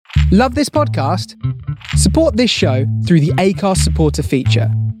Love this podcast? Support this show through the Acast supporter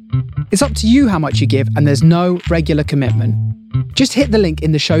feature. It's up to you how much you give, and there's no regular commitment. Just hit the link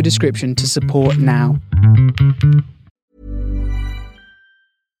in the show description to support now.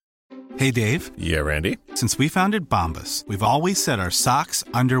 Hey, Dave. Yeah, Randy. Since we founded Bombas, we've always said our socks,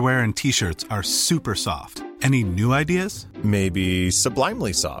 underwear, and T-shirts are super soft. Any new ideas? Maybe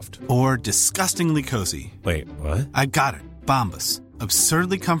sublimely soft. Or disgustingly cozy. Wait, what? I got it. Bombas.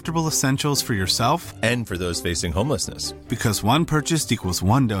 Absurdly comfortable essentials for yourself and for those facing homelessness. Because one purchased equals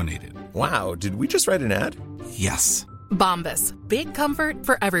one donated. Wow, did we just write an ad? Yes. Bombas. Big comfort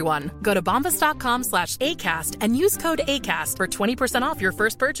for everyone. Go to bombas.com/ACAST and use code ACAST for 20% off your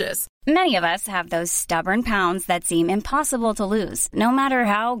first purchase. Many of us have those stubborn pounds that seem impossible to lose, no matter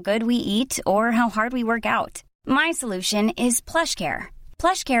how good we eat or how hard we work out. My solution is PlushCare.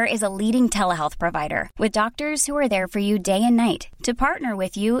 PlushCare is a leading telehealth provider with doctors who are there for you day and night to partner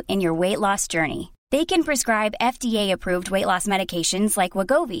with you in your weight loss journey. They can prescribe FDA-approved weight loss medications like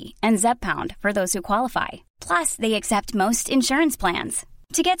Wegovy and Zepbound for those who qualify. Plus, they accept most insurance plans.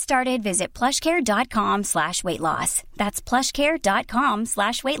 To get started, visit plushcare.com/weightloss. That's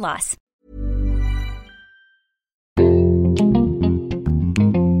plushcare.com/weightloss.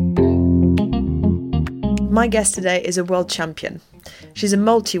 My guest today is a world champion. She's a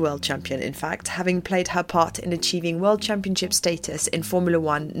multi-world champion, in fact, having played her part in achieving world championship status in Formula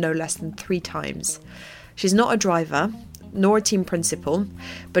One no less than 3 times. She's not a driver, nor a team principal,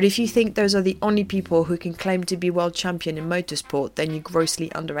 but if you think those are the only people who can claim to be world champion in motorsport, then you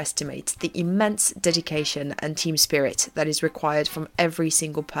grossly underestimate the immense dedication and team spirit that is required from every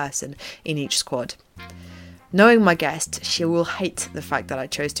single person in each squad. Knowing my guest, she will hate the fact that I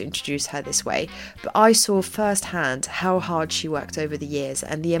chose to introduce her this way, but I saw firsthand how hard she worked over the years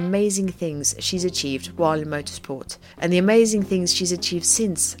and the amazing things she's achieved while in motorsport, and the amazing things she's achieved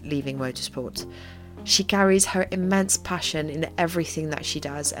since leaving motorsport. She carries her immense passion in everything that she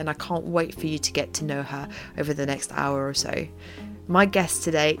does, and I can't wait for you to get to know her over the next hour or so. My guest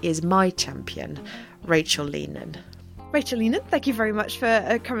today is my champion, Rachel Lehnen. Rachel Lehnen, thank you very much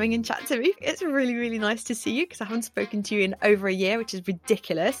for coming and chat to me. It's really, really nice to see you because I haven't spoken to you in over a year, which is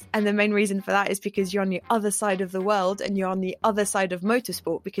ridiculous. And the main reason for that is because you're on the other side of the world and you're on the other side of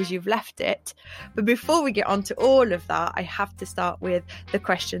motorsport because you've left it. But before we get on to all of that, I have to start with the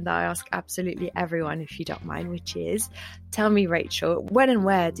question that I ask absolutely everyone, if you don't mind, which is, tell me, Rachel, when and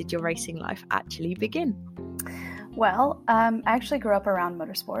where did your racing life actually begin? Well, I actually grew up around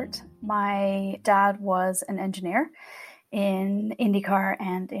motorsport. My dad was an engineer in IndyCar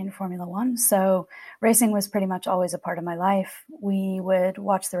and in Formula One, so racing was pretty much always a part of my life. We would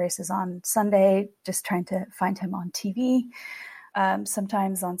watch the races on Sunday, just trying to find him on TV.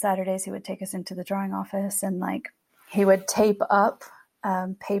 Sometimes on Saturdays, he would take us into the drawing office and he would tape up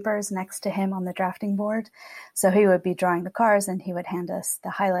papers next to him on the drafting board. So he would be drawing the cars and he would hand us the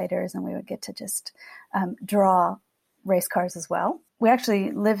highlighters and we would get to just draw race cars as well. We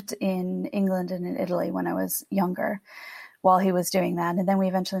actually lived in England and in Italy when I was younger while he was doing that. And then we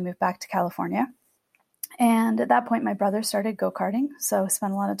eventually moved back to California. And at that point, my brother started go-karting. So I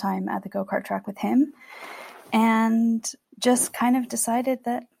spent a lot of time at the go-kart track with him and just kind of decided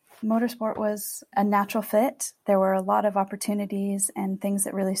that motorsport was a natural fit. There were a lot of opportunities and things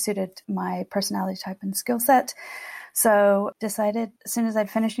that really suited my personality type and skill set. So decided as soon as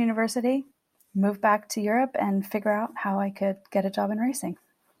I'd finished university, move back to Europe and figure out how I could get a job in racing.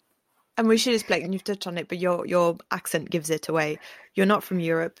 And we should explain, and you've touched on it, but your accent gives it away. You're not from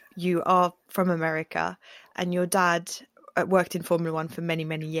Europe, you are from America, and your dad worked in Formula One for many,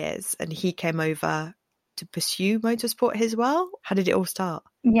 many years, and he came over to pursue motorsport as well. How did it all start?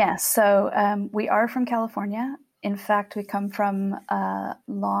 Yes, so we are from California. In fact, we come from a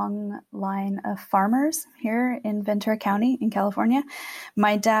long line of farmers here in Ventura County in California.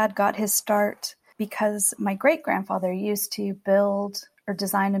 My dad got his start because my great-grandfather used to build or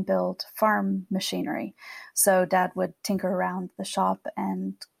design and build farm machinery. So Dad would tinker around the shop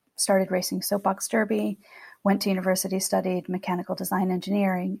and started racing soapbox derby, went to university, studied mechanical design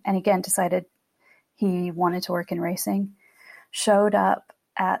engineering, and again decided he wanted to work in racing. Showed up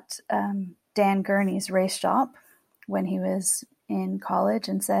at Dan Gurney's race shop when he was in college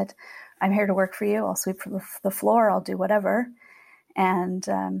and said, "I'm here to work for you. I'll sweep the floor. I'll do whatever." And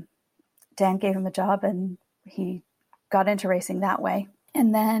Dan gave him a job and he got into racing that way.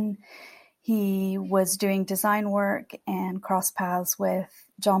 And then he was doing design work and cross paths with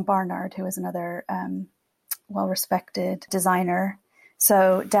John Barnard, who is another well-respected designer.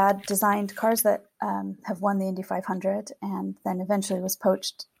 So Dad designed cars that have won the Indy 500 and then eventually was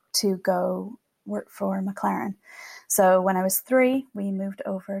poached to go work for McLaren. So when I was 3, we moved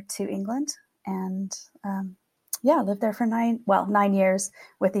over to England and lived there for 9 years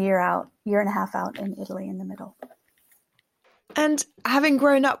with a year and a half out in Italy in the middle. And having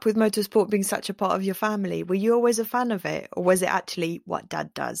grown up with motorsport being such a part of your family, were you always a fan of it? Or was it actually what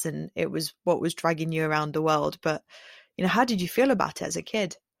Dad does and it was what was dragging you around the world? But, how did you feel about it as a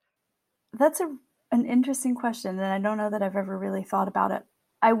kid? That's an interesting question, and I don't know that I've ever really thought about it.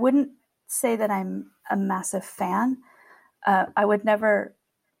 I wouldn't say that I'm a massive fan. I would never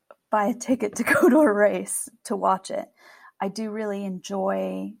buy a ticket to go to a race to watch it. I do really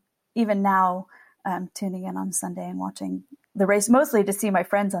enjoy, even now, tuning in on Sunday and watching the race, mostly to see my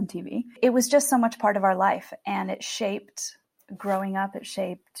friends on TV. It was just so much part of our life, and it shaped growing up. It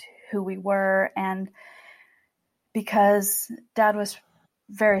shaped who we were. And because Dad was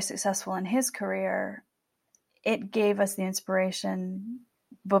very successful in his career, it gave us the inspiration,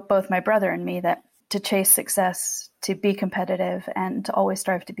 but both my brother and me, that to chase success, to be competitive, and to always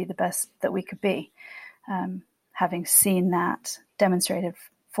strive to be the best that we could be, having seen that demonstrated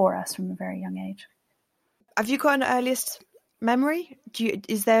for us from a very young age. Have you got an earliest memory?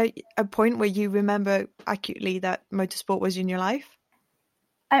 Is there a point where you remember accurately that motorsport was in your life?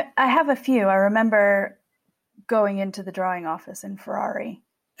 I have a few. I remember going into the drawing office in Ferrari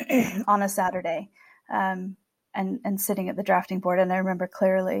on a Saturday and sitting at the drafting board. And I remember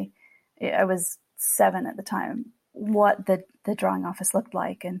clearly, I was 7 at the time, what the drawing office looked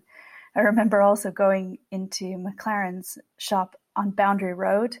like. And I remember also going into McLaren's shop on Boundary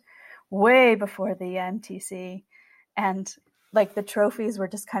Road way before the MTC, and like the trophies were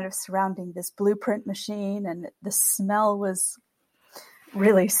just kind of surrounding this blueprint machine, and the smell was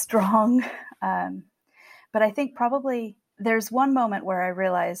really strong. But I think probably there's one moment where I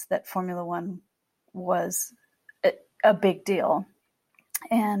realized that Formula One was a big deal.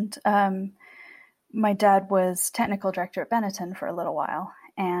 And my dad was technical director at Benetton for a little while,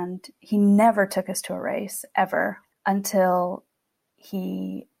 and he never took us to a race ever until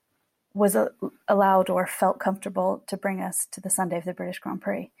he was allowed or felt comfortable to bring us to the Sunday of the British Grand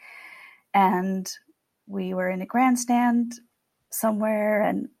Prix. And we were in a grandstand somewhere,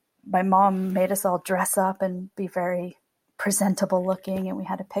 and my mom made us all dress up and be very presentable looking, and we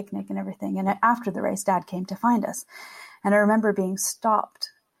had a picnic and everything. And after the race, Dad came to find us. And I remember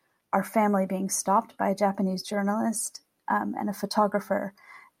our family being stopped by a Japanese journalist and a photographer,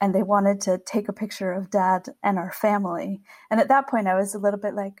 and they wanted to take a picture of Dad and our family. And at that point, I was a little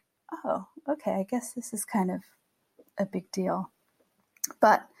bit like, oh, okay, I guess this is kind of a big deal.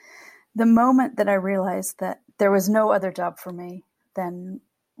 But the moment that I realized that there was no other job for me than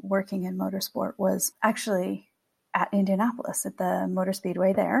working in motorsport was actually at Indianapolis at the Motor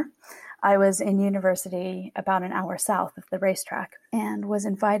Speedway there. I was in university about an hour south of the racetrack and was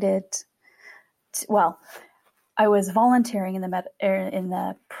invited I was volunteering in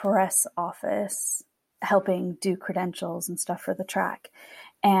the press office, helping do credentials and stuff for the track.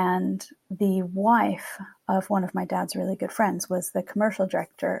 And the wife of one of my dad's really good friends was the commercial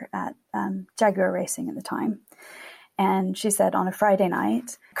director at Jaguar Racing at the time. And she said, on a Friday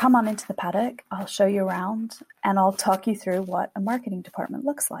night, come on into the paddock, I'll show you around, and I'll talk you through what a marketing department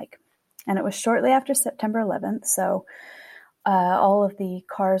looks like. And it was shortly after September 11th, so all of the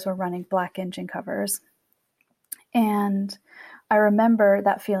cars were running black engine covers. And I remember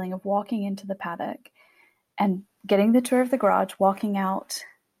that feeling of walking into the paddock and getting the tour of the garage, walking out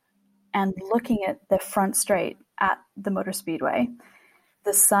and looking at the front straight at the Motor Speedway,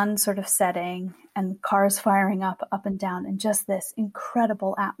 the sun sort of setting and cars firing up and down, and just this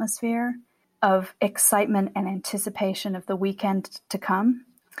incredible atmosphere of excitement and anticipation of the weekend to come.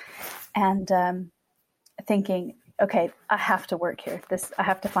 And thinking, okay, I have to work here. I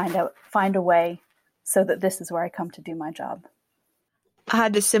have to find a way so that this is where I come to do my job. I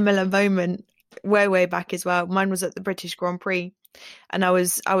had a similar moment way back as well. Mine was at the British Grand Prix, and I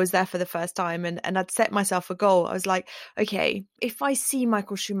was there for the first time, and I'd set myself a goal. I was like, okay, if I see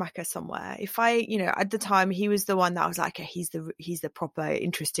Michael Schumacher somewhere, if I, at the time he was the one that I was like, okay, he's the proper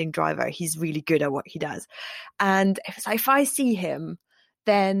interesting driver. He's really good at what he does. And if I see him,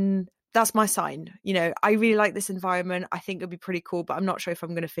 then that's my sign. I really like this environment. I think it'll be pretty cool, but I'm not sure if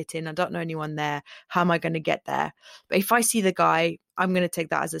I'm going to fit in. I don't know anyone there. How am I going to get there? But if I see the guy, I'm going to take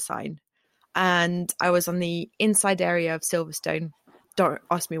that as a sign. And I was on the inside area of Silverstone. Don't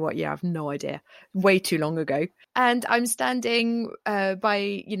ask me what year. I have no idea. Way too long ago. And I'm standing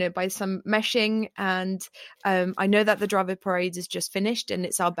by some meshing, and I know that the driver parade is just finished, and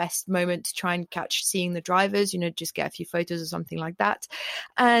it's our best moment to try and catch seeing the drivers, just get a few photos or something like that.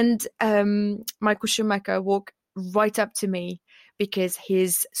 And Michael Schumacher walked right up to me because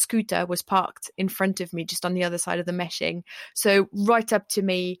his scooter was parked in front of me, just on the other side of the meshing. So right up to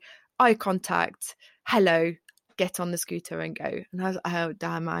me, eye contact, hello, get on the scooter and go. And I was like, oh,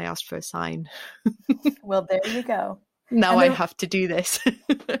 damn, I asked for a sign. Well, there you go. Now I have to do this.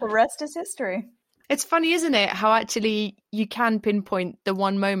 The rest is history. It's funny, isn't it? How actually you can pinpoint the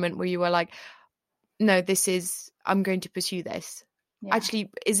one moment where you were like, no, I'm going to pursue this. Yeah. Actually,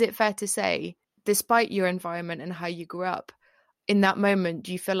 is it fair to say, despite your environment and how you grew up, in that moment,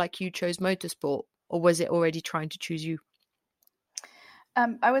 do you feel like you chose motorsport, or was it already trying to choose you?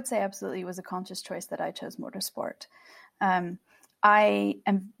 I would say absolutely it was a conscious choice that I chose motorsport. I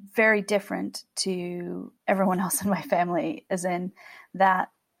am very different to everyone else in my family, as in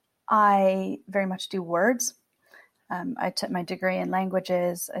that I very much do words. I took my degree in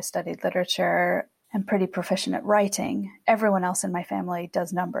languages. I studied literature. I'm pretty proficient at writing. Everyone else in my family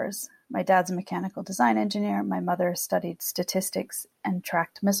does numbers. My dad's a mechanical design engineer. My mother studied statistics and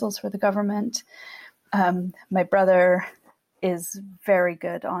tracked missiles for the government. My brother is very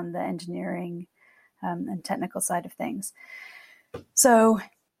good on the engineering and technical side of things. So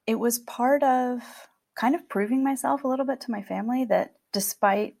it was part of kind of proving myself a little bit to my family that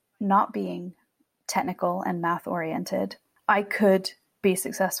despite not being technical and math oriented, I could be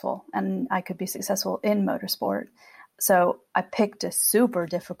successful, and I could be successful in motorsport. So I picked a super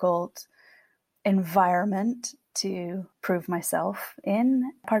difficult environment to prove myself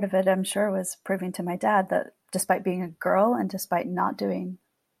in. Part of it, I'm sure, was proving to my dad that despite being a girl and despite not doing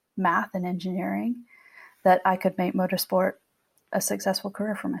math and engineering, that I could make motorsport a successful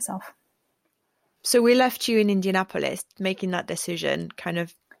career for myself. So we left you in Indianapolis, making that decision, kind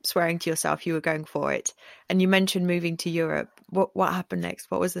of swearing to yourself you were going for it. And you mentioned moving to Europe. What happened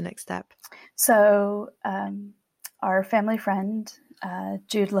next? What was the next step? So our family friend,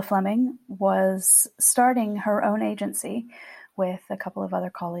 Jude LaFleming, was starting her own agency with a couple of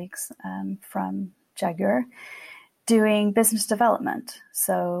other colleagues from Jaguar, doing business development.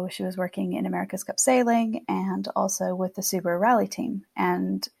 So she was working in America's Cup Sailing and also with the Subaru Rally team.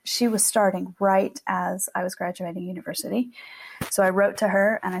 And she was starting right as I was graduating university. So I wrote to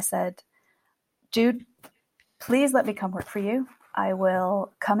her and I said, Jude, please let me come work for you. I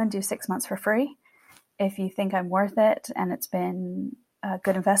will come and do 6 months for free. If you think I'm worth it and it's been a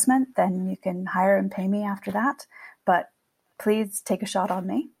good investment, then you can hire and pay me after that. But please take a shot on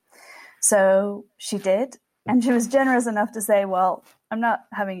me. So she did. And she was generous enough to say, well, I'm not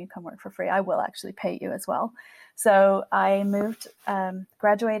having you come work for free. I will actually pay you as well. So I moved,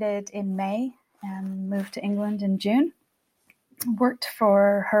 graduated in May and moved to England in June. Worked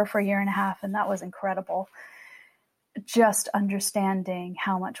for her for a year and a half, and that was incredible. Just understanding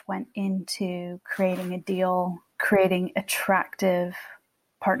how much went into creating a deal, creating attractive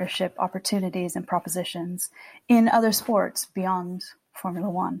partnership opportunities and propositions in other sports beyond Formula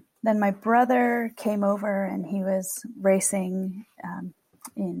One. Then my brother came over and he was racing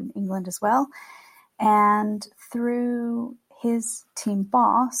in England as well. And through his team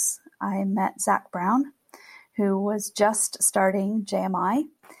boss, I met Zach Brown, who was just starting JMI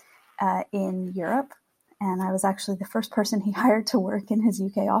in Europe. And I was actually the first person he hired to work in his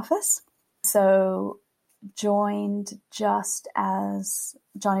UK office. So joined just as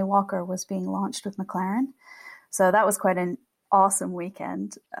Johnny Walker was being launched with McLaren. So that was quite an awesome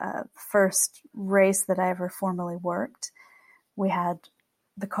weekend. First race that I ever formally worked. We had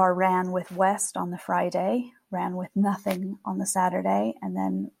the car ran with West on the Friday, ran with nothing on the Saturday, and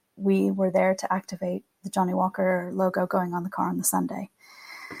then we were there to activate the Johnny Walker logo going on the car on the Sunday.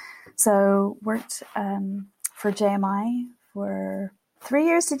 So worked for JMI for 3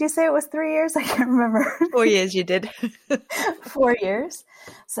 years. Did you say it was 3 years? I can't remember. 4 years you did. 4 years.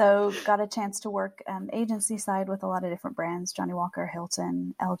 So got a chance to work agency side with a lot of different brands, Johnny Walker,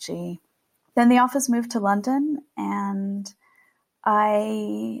 Hilton, LG. Then the office moved to London, and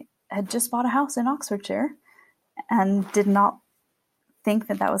I had just bought a house in Oxfordshire and did not think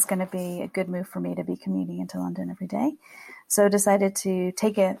that that was going to be a good move for me to be commuting into London every day. So decided to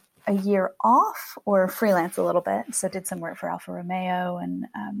take a year off or freelance a little bit. So did some work for Alfa Romeo and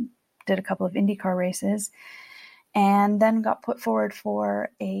did a couple of IndyCar races, and then got put forward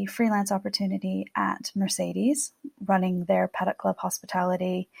for a freelance opportunity at Mercedes, running their Paddock Club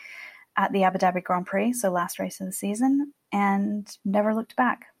hospitality at the Abu Dhabi Grand Prix, so last race of the season, and never looked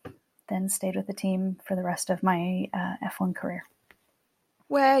back. Then stayed with the team for the rest of my F1 career.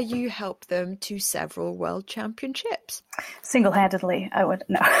 Where you helped them to several world championships. Single-handedly, I would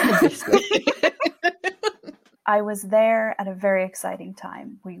know. I was there at a very exciting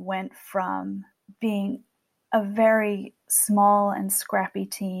time. We went from being a very small and scrappy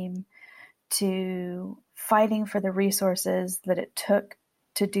team to fighting for the resources that it took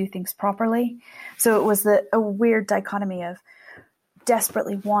to do things properly. So it was a weird dichotomy of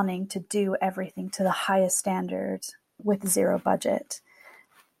desperately wanting to do everything to the highest standards with zero budget,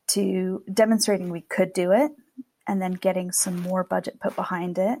 to demonstrating we could do it, and then getting some more budget put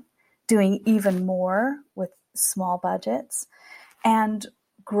behind it, doing even more with small budgets, and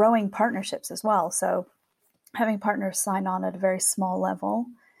growing partnerships as well. So having partners sign on at a very small level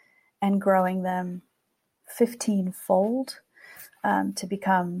and growing them 15-fold to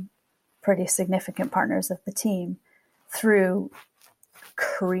become pretty significant partners of the team through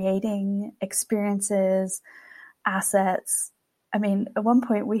creating experiences, assets. I mean, at one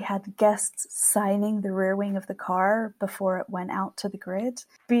point we had guests signing the rear wing of the car before it went out to the grid,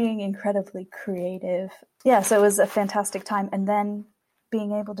 being incredibly creative. Yeah, so it was a fantastic time. And then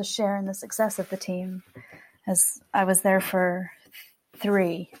being able to share in the success of the team, as I was there for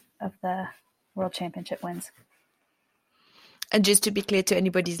 3 of the World Championship wins. And just to be clear to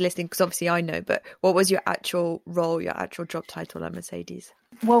anybody who's listening, because obviously I know, but what was your actual role, your actual job title at Mercedes?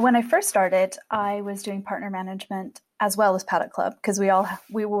 Well, when I first started, I was doing partner management as well as Paddock Club, because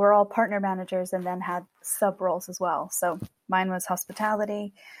we were all partner managers and then had sub roles as well. So mine was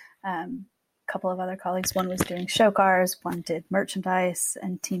hospitality. A couple of other colleagues, one was doing show cars, one did merchandise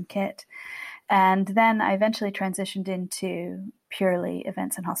and team kit. And then I eventually transitioned into purely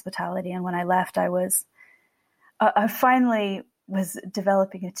events and hospitality. And when I left, I finally was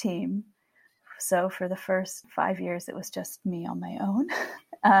developing a team. So for the first 5 years, it was just me on my own.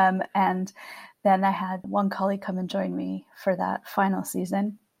 And then I had one colleague come and join me for that final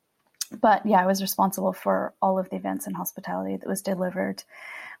season. But yeah, I was responsible for all of the events and hospitality that was delivered,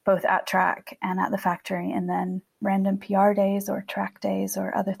 both at track and at the factory, and then random PR days or track days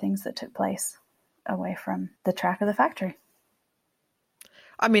or other things that took place away from the track or the factory.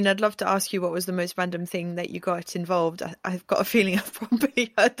 I mean, I'd love to ask you what was the most random thing that you got involved. I've got a feeling I've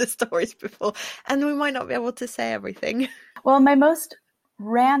probably heard the stories before, and we might not be able to say everything. Well, my most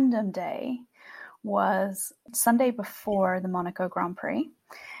random day was Sunday before the Monaco Grand Prix,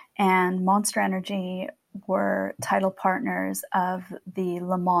 and Monster Energy were title partners of the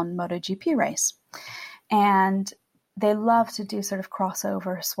Le Mans MotoGP race. And they love to do sort of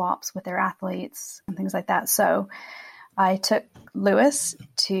crossover swaps with their athletes and things like that. So I took Lewis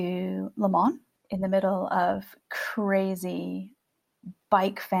to Le Mans in the middle of crazy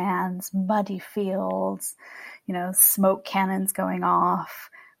bike fans, muddy fields, smoke cannons going off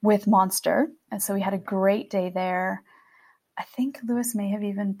with Monster. And so we had a great day there. I think Lewis may have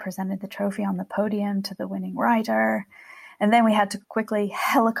even presented the trophy on the podium to the winning rider. And then we had to quickly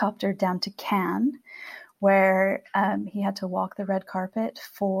helicopter down to Cannes, where he had to walk the red carpet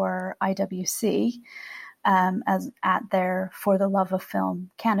for IWC. As at their For the Love of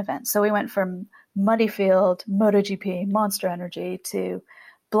Film Cannes event. So we went from muddy field, MotoGP, Monster Energy to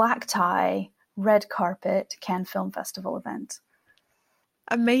black tie, red carpet, Cannes Film Festival event.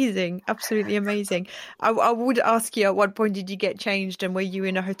 Amazing. Absolutely amazing. I would ask you, at what point did you get changed, and were you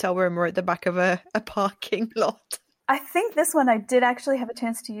in a hotel room or at the back of a parking lot? I think this one I did actually have a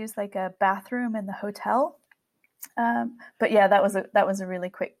chance to use like a bathroom in the hotel. But yeah, that was a really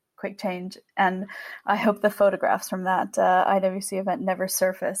quick change, and I hope the photographs from that IWC event never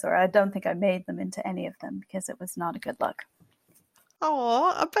surface, or I don't think I made them into any of them, because it was not a good look.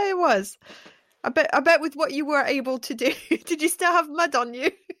 Oh, I bet it was. I bet with what you were able to do, did you still have mud on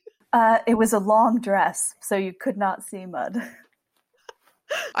you? It was a long dress, so you could not see mud.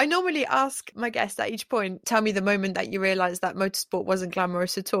 I normally ask my guests at each point, tell me the moment that you realised that motorsport wasn't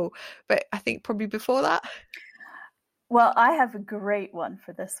glamorous at all, but I think probably before that. Well, I have a great one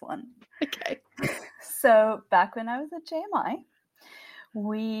for this one. Okay. So back when I was at JMI,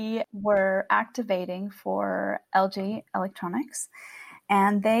 we were activating for LG Electronics,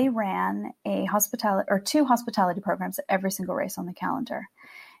 and they ran two hospitality programs at every single race on the calendar.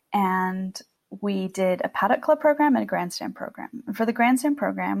 And we did a Paddock Club program and a Grandstand program. And for the Grandstand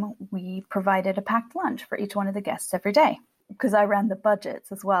program, we provided a packed lunch for each one of the guests every day. Because I ran the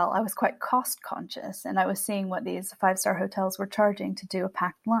budgets as well, I was quite cost conscious, and I was seeing what these 5-star hotels were charging to do a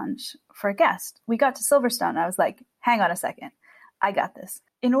packed lunch for a guest. We got to Silverstone, and I was like, hang on a second, I got this.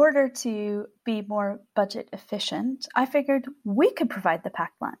 In order to be more budget efficient, I figured we could provide the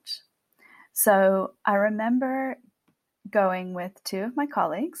packed lunch. So I remember going with 2 of my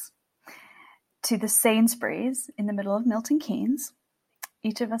colleagues to the Sainsbury's in the middle of Milton Keynes.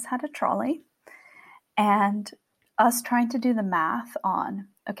 Each of us had a trolley, and us trying to do the math on,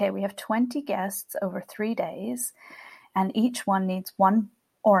 okay, we have 20 guests over 3 days, and each one needs 1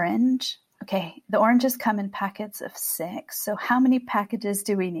 orange, okay, the oranges come in packets of 6. So how many packages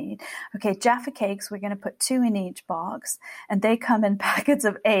do we need? Okay, Jaffa cakes, we're going to put 2 in each box, and they come in packets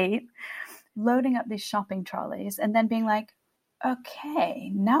of 8, loading up these shopping trolleys and then being like,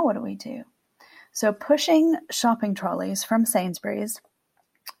 okay, now what do we do? So pushing shopping trolleys from Sainsbury's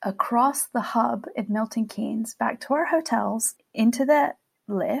across the hub in Milton Keynes back to our hotels, into the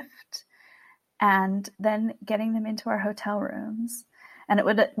lift, and then getting them into our hotel rooms. And it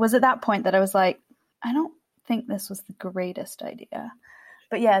was at that point that I was like, I don't think this was the greatest idea.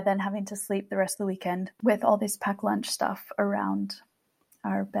 But yeah, then having to sleep the rest of the weekend with all this packed lunch stuff around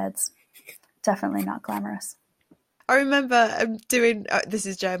our beds. Definitely not glamorous. I remember doing, this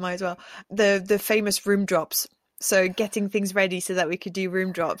is Jeremiah as well, the famous room drops. So getting things ready so that we could do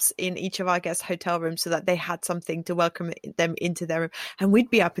room drops in each of our guests' hotel rooms so that they had something to welcome them into their room. And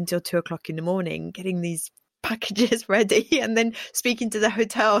we'd be up until 2:00 in the morning getting these packages ready and then speaking to the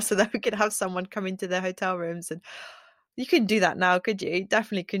hotel so that we could have someone come into their hotel rooms. And you couldn't do that now, could you? You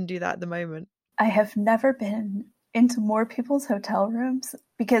definitely couldn't do that at the moment. I have never been into more people's hotel rooms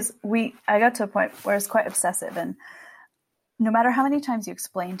because I got to a point where it's quite obsessive, and no matter how many times you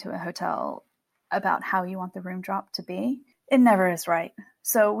explain to a hotel about how you want the room drop to be, it never is right.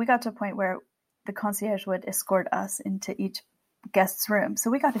 So we got to a point where the concierge would escort us into each guest's room. So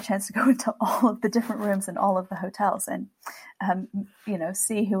we got a chance to go into all of the different rooms in all of the hotels and,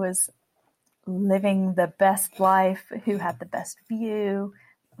 see who was living the best life, who had the best view,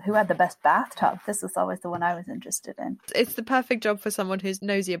 who had the best bathtub. This was always the one I was interested in. It's the perfect job for someone who's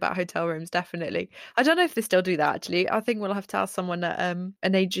nosy about hotel rooms, definitely. I don't know if they still do that, actually. I think we'll have to ask someone at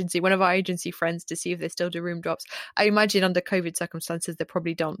an agency, one of our agency friends, to see if they still do room drops. I imagine under COVID circumstances, they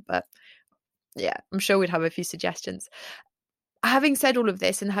probably don't. But yeah, I'm sure we'd have a few suggestions. Having said all of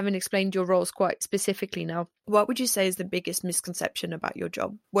this and having explained your roles quite specifically now, what would you say is the biggest misconception about your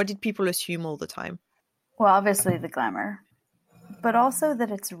job? What did people assume all the time? Well, obviously the glamour, but also that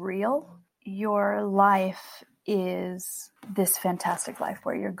it's real. Your life is this fantastic life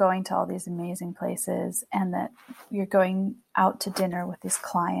where you're going to all these amazing places and that you're going out to dinner with these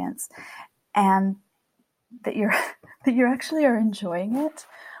clients and that you actually are enjoying it,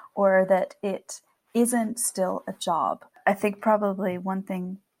 or that it isn't still a job. I think probably one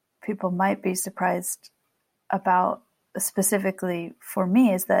thing people might be surprised about, specifically for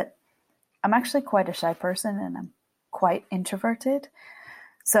me, is that I'm actually quite a shy person and I'm quite introverted.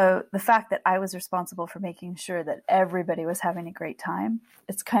 So the fact that I was responsible for making sure that everybody was having a great time,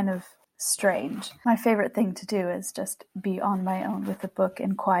 it's kind of strange. My favorite thing to do is just be on my own with a book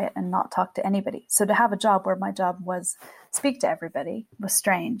and quiet and not talk to anybody. So to have a job where my job was speak to everybody was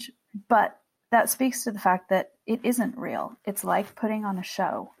strange. But that speaks to the fact that it isn't real. It's like putting on a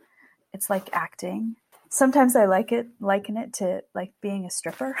show. It's like acting. Sometimes I liken it to like being a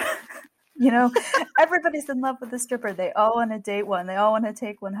stripper. Everybody's in love with the stripper. They all want to date one. They all want to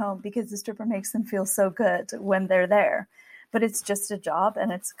take one home because the stripper makes them feel so good when they're there. But it's just a job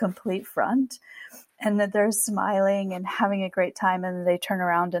and it's a complete front. And that they're smiling and having a great time, and they turn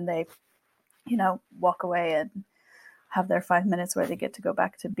around and they, walk away and have their 5 minutes where they get to go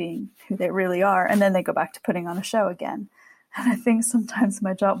back to being who they really are. And then they go back to putting on a show again. And I think sometimes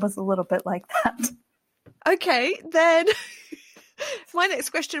my job was a little bit like that. Okay, then my next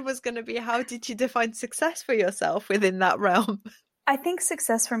question was going to be, how did you define success for yourself within that realm? I think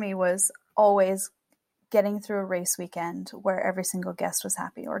success for me was always getting through a race weekend where every single guest was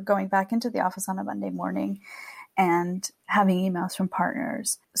happy, or going back into the office on a Monday morning and having emails from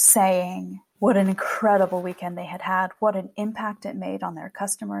partners saying what an incredible weekend they had, what an impact it made on their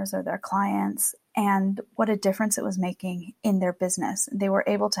customers or their clients, and what a difference it was making in their business. They were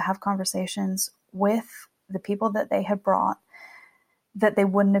able to have conversations with the people that they had brought that they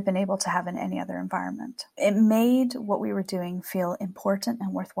wouldn't have been able to have in any other environment. It made what we were doing feel important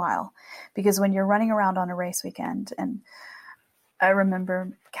and worthwhile, because when you're running around on a race weekend, and I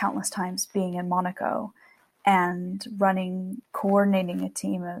remember countless times being in Monaco and coordinating a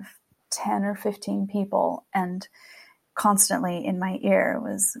team of 10 or 15 people, and constantly in my ear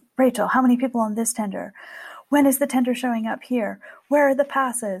was, Rachel, how many people on this tender? When is the tender showing up here? Where are the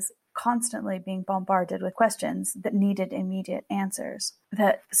passes? Constantly being bombarded with questions that needed immediate answers,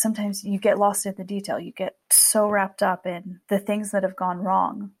 that sometimes you get lost in the detail. You get so wrapped up in the things that have gone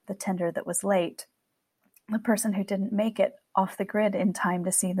wrong, the tender that was late, the person who didn't make it off the grid in time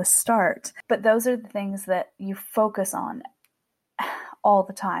to see the start. But those are the things that you focus on all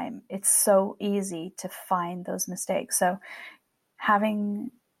the time. It's so easy to find those mistakes. So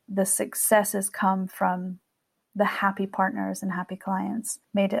having the successes come from the happy partners and happy clients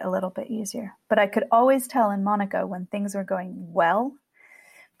made it a little bit easier. But I could always tell in Monaco when things were going well,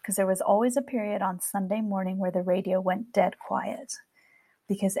 because there was always a period on Sunday morning where the radio went dead quiet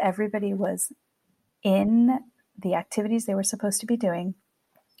because everybody was in the activities they were supposed to be doing.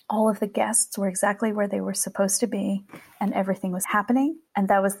 All of the guests were exactly where they were supposed to be, and everything was happening. And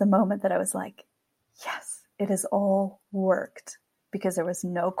that was the moment that I was like, yes, it has all worked, because there was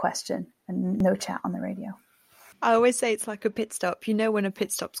no question and no chat on the radio. I always say it's like a pit stop. You know when a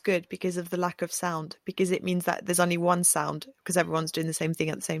pit stop's good because of the lack of sound, because it means that there's only one sound because everyone's doing the same thing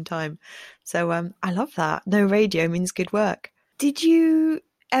at the same time. So I love that. No radio means good work. Did you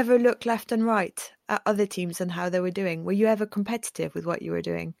ever look left and right at other teams and how they were doing? Were you ever competitive with what you were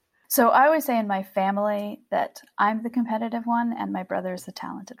doing? So I always say in my family that I'm the competitive one and my brother is the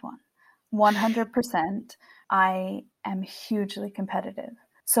talented one. 100%. I am hugely competitive.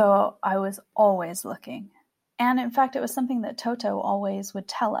 So I was always looking. And in fact, it was something that Toto always would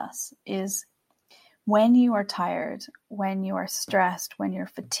tell us is when you are tired, when you are stressed, when you're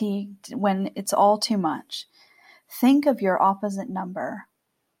fatigued, when it's all too much, think of your opposite number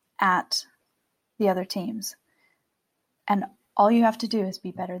at the other teams. And all you have to do is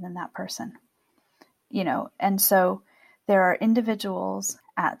be better than that person, you know? And so there are individuals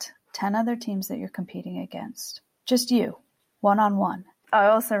at 10 other teams that you're competing against, just you, one-on-one. I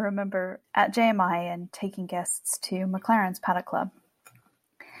also remember at JMI and taking guests to McLaren's Paddock Club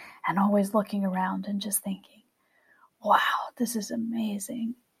and always looking around and just thinking, wow, this is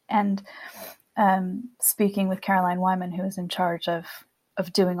amazing. And speaking with Caroline Wyman, who was in charge of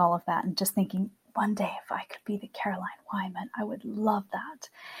doing all of that, and just thinking, one day if I could be the Caroline Wyman, I would love that.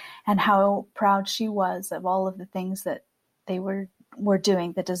 And how proud she was of all of the things that they were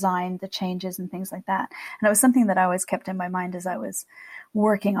doing, the design, the changes and things like that. And it was something that I always kept in my mind as I was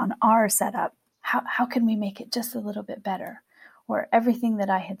working on our setup. How can we make it just a little bit better? Or everything that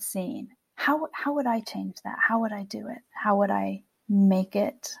I had seen, how would I change that? How would I do it? How would I make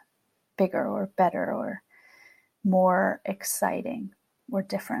it bigger or better or more exciting or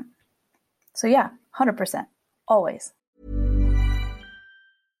different? So yeah, 100%, always.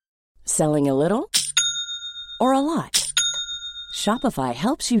 Selling a little or a lot? Shopify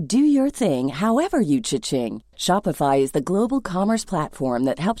helps you do your thing however you cha-ching. Shopify is the global commerce platform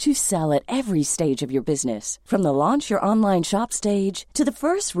that helps you sell at every stage of your business. From the launch your online shop stage to the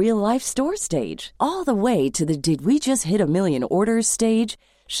first real-life store stage, all the way to the did we just hit a million orders stage.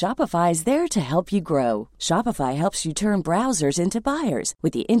 Shopify is there to help you grow. Shopify helps you turn browsers into buyers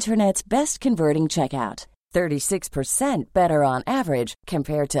with the internet's best converting checkout. 36% better on average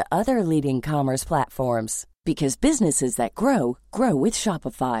compared to other leading commerce platforms. Because businesses that grow, grow with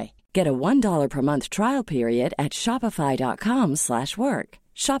Shopify. Get a $1 per month trial period at shopify.com/work.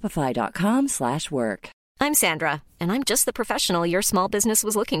 Shopify.com/work. I'm Sandra, and I'm just the professional your small business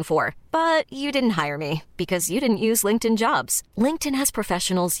was looking for. But you didn't hire me because you didn't use LinkedIn Jobs. LinkedIn has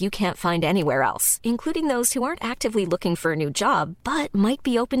professionals you can't find anywhere else, including those who aren't actively looking for a new job, but might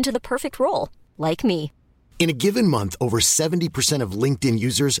be open to the perfect role, like me. In a given month, over 70% of LinkedIn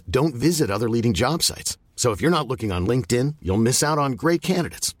users don't visit other leading job sites. So if you're not looking on LinkedIn, you'll miss out on great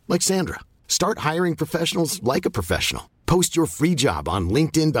candidates like Sandra. Start hiring professionals like a professional. Post your free job on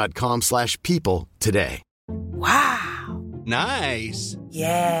linkedin.com/people today. Wow. Nice.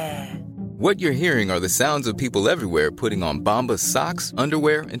 Yeah. What you're hearing are the sounds of people everywhere putting on Bombas socks,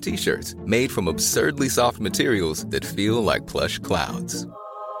 underwear, and T-shirts made from absurdly soft materials that feel like plush clouds.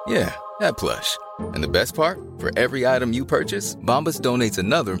 Yeah, that plush. And the best part? For every item you purchase, Bombas donates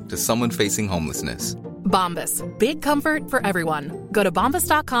another to someone facing homelessness. Bombas. Big comfort for everyone. Go to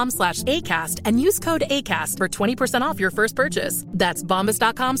bombas.com/ACAST and use code ACAST for 20% off your first purchase. That's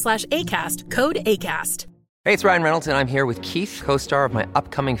bombas.com/ACAST. Code ACAST. Hey, it's Ryan Reynolds, and I'm here with Keith, co-star of my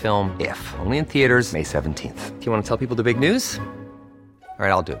upcoming film, If, only in theaters May 17th. Do you want to tell people the big news? All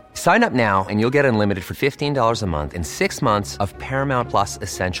right, I'll do it. Sign up now and you'll get unlimited for $15 a month and 6 months of Paramount Plus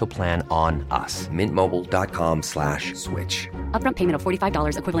Essential Plan on us. MintMobile.com/switch. Upfront payment of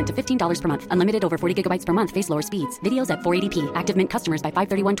 $45 equivalent to $15 per month. Unlimited over 40 gigabytes per month. Face lower speeds. Videos at 480p. Active Mint customers by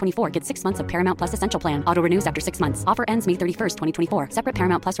 531.24 get 6 months of Paramount Plus Essential Plan. Auto renews after 6 months. Offer ends May 31st, 2024. Separate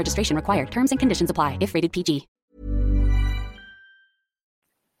Paramount Plus registration required. Terms and conditions apply if rated PG.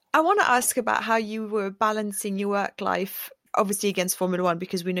 I want to ask about how you were balancing your work life, obviously against Formula One,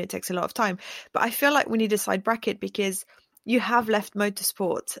 because we know it takes a lot of time. But I feel like we need a side bracket because you have left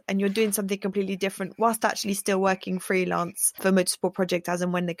motorsport and you're doing something completely different whilst actually still working freelance for motorsport projects as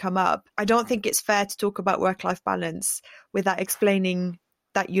and when they come up. I don't think it's fair to talk about work-life balance without explaining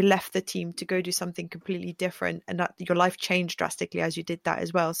that you left the team to go do something completely different and that your life changed drastically as you did that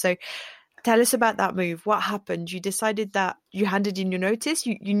as well. So tell us about that move. What happened? You decided that you handed in your notice.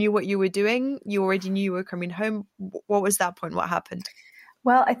 You knew what you were doing. You already knew you were coming home. What was that point? What happened?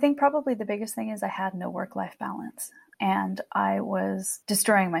 Well, I think probably the biggest thing is I had no work-life balance, and I was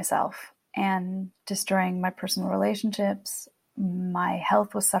destroying myself and destroying my personal relationships. My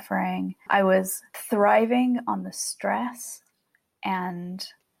health was suffering. I was thriving on the stress and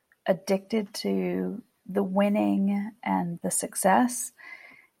addicted to the winning and the success,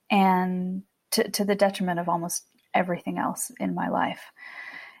 and to the detriment of almost everything else in my life.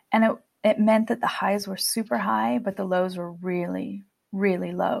 And it meant that the highs were super high, but the lows were really,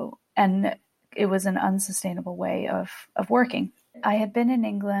 really low. And it was an unsustainable way of working. I had been in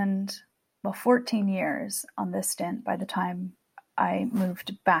England, 14 years on this stint by the time I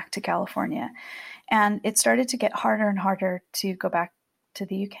moved back to California. And it started to get harder and harder to go back to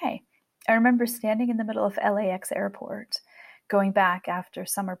the UK. I remember standing in the middle of LAX airport, going back after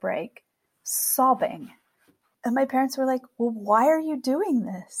summer break, sobbing. And my parents were like, well, why are you doing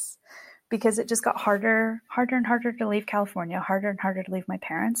this? Because it just got harder and harder to leave California, harder and harder to leave my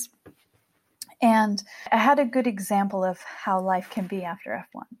parents. And I had a good example of how life can be after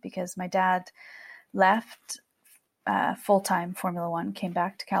F1, because my dad left full-time Formula One, came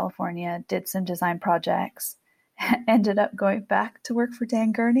back to California, did some design projects, ended up going back to work for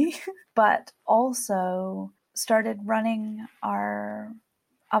Dan Gurney, but also started running our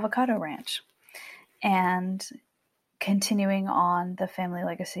avocado ranch and continuing on the family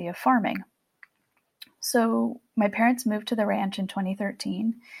legacy of farming. So my parents moved to the ranch in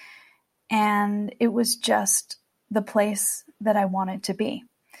 2013, and it was just the place that I wanted to be.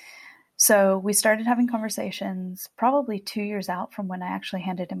 So we started having conversations probably 2 years out from when I actually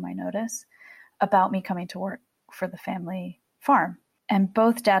handed in my notice about me coming to work for the family farm. And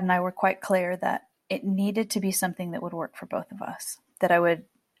both Dad and I were quite clear that it needed to be something that would work for both of us, that I would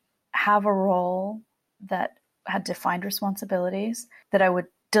have a role that had defined responsibilities, that I would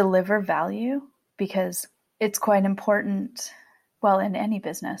deliver value, because it's quite important, well, in any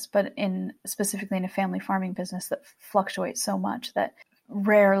business, but specifically in a family farming business that fluctuates so much that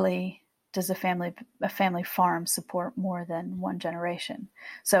rarely does a family farm support more than one generation.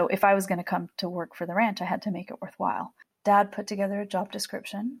 So if I was going to come to work for the ranch, I had to make it worthwhile. Dad put together a job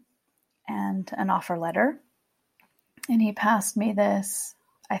description and an offer letter, and he passed me this,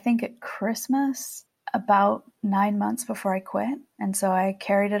 I think at Christmas, about 9 months before I quit. And so I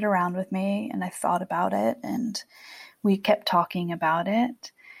carried it around with me, and I thought about it, and we kept talking about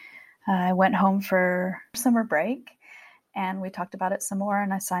it. I went home for summer break, and we talked about it some more,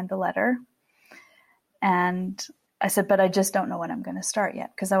 and I signed the letter. And I said, but I just don't know when I'm going to start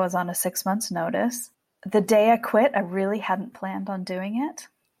yet, because I was on a 6 months notice. The day I quit, I really hadn't planned on doing it.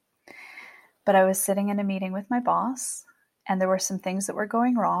 But I was sitting in a meeting with my boss, and there were some things that were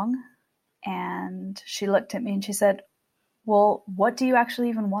going wrong. And she looked at me and she said, well, what do you actually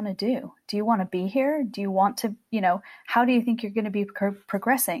even want to do? Do you want to be here? Do you want to, how do you think you're going to be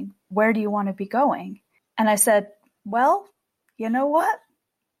progressing? Where do you want to be going? And I said, well, you know what?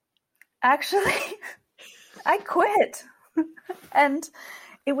 Actually, I quit. And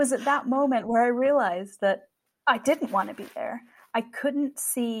it was at that moment where I realized that I didn't want to be there. I couldn't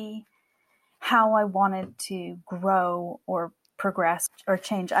see how I wanted to grow or progress or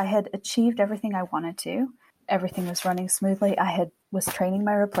change. I had achieved everything I wanted to. Everything was running smoothly. I was training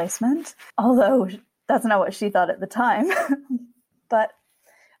my replacement, although that's not what she thought at the time. But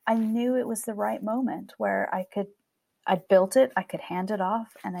I knew it was the right moment where I'd built it, I could hand it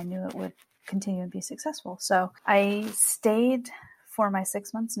off, and I knew it would continue and be successful. So I stayed for my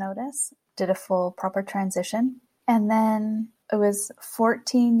 6 months notice, did a full proper transition. And then it was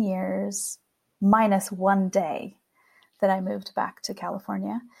 14 years minus 1 day that I moved back to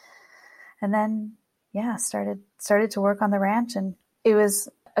California. And then, started to work on the ranch, and it was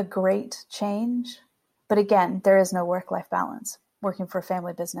a great change. But again, there is no work-life balance. Working for a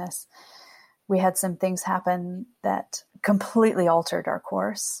family business, we had some things happen that completely altered our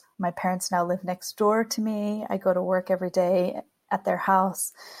course. My parents now live next door to me. I go to work every day at their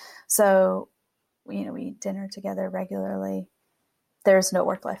house. So, we eat dinner together regularly. There's no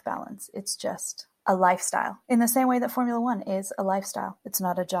work-life balance. It's just a lifestyle, in the same way that Formula One is a lifestyle. It's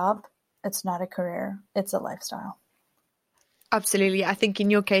not a job. It's not a career. It's a lifestyle. Absolutely. I think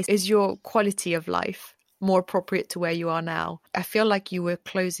in your case, is your quality of life more appropriate to where you are now? I feel like you were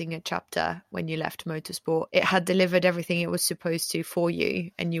closing a chapter when you left motorsport. It had delivered everything it was supposed to for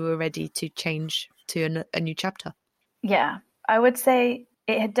you, and you were ready to change to a new chapter. Yeah, I would say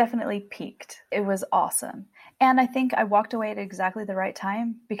it had definitely peaked. It was awesome. And I think I walked away at exactly the right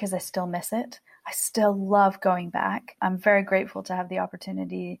time, because I still miss it. I still love going back. I'm very grateful to have the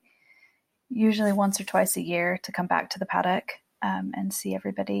opportunity, usually once or twice a year, to come back to the paddock and see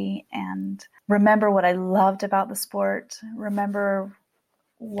everybody and remember what I loved about the sport, remember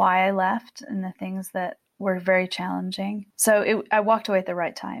why I left and the things that were very challenging. So I walked away at the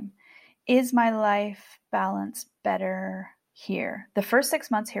right time. Is my life balance better here? The first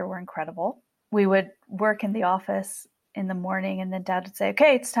 6 months here were incredible. We would work in the office in the morning, and then Dad would say,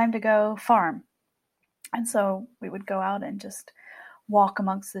 okay, it's time to go farm. And so we would go out and just walk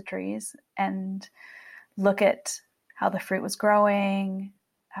amongst the trees and look at how the fruit was growing,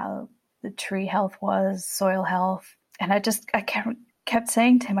 how the tree health was, soil health. And I kept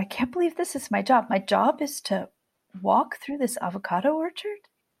saying to him, I can't believe this is my job. My job is to walk through this avocado orchard.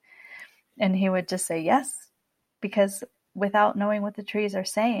 And he would just say yes, because without knowing what the trees are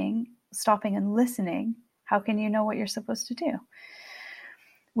saying, stopping and listening, how can you know what you're supposed to do?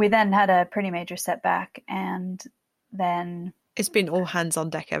 We then had a pretty major setback, and then... It's been all hands on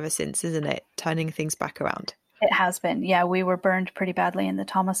deck ever since, isn't it? Turning things back around. It has been. Yeah, we were burned pretty badly in the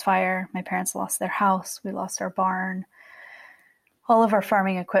Thomas fire. My parents lost their house. We lost our barn, all of our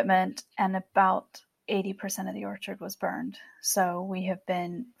farming equipment, and about 80% of the orchard was burned. So we have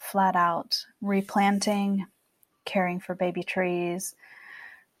been flat out replanting, caring for baby trees,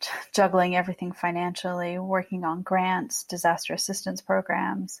 juggling everything financially, working on grants, disaster assistance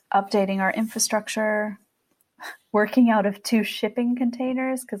programs, updating our infrastructure, working out of 2 shipping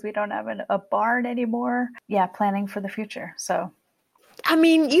containers because we don't have a barn anymore. Yeah, planning for the future. So, I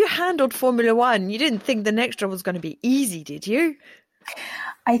mean, you handled Formula One. You didn't think the next job was going to be easy, did you?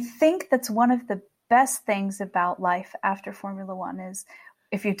 I think that's one of the best things about life after Formula One is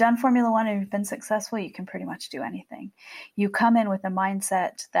if you've done Formula One and you've been successful, you can pretty much do anything. You come in with a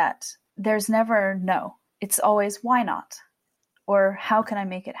mindset that there's never no. It's always why not? Or how can I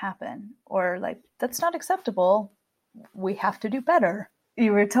make it happen? Or like, that's not acceptable. We have to do better.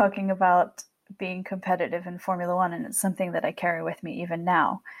 You were talking about being competitive in Formula One, and it's something that I carry with me even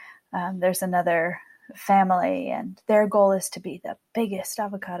now. There's another family, and their goal is to be the biggest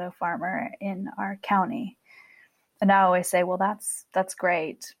avocado farmer in our county. And I always say, well, that's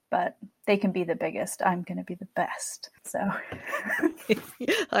great, but they can be the biggest. I'm going to be the best. So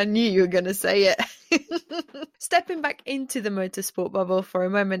I knew you were going to say it. Stepping back into the motorsport bubble for a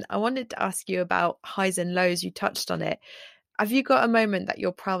moment, I wanted to ask you about highs and lows. You touched on it. Have you got a moment that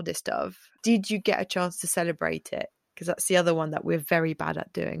you're proudest of? Did you get a chance to celebrate it? Because that's the other one that we're very bad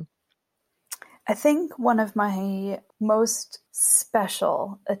at doing. I think one of my most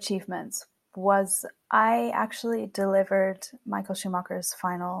special achievements was I actually delivered Michael Schumacher's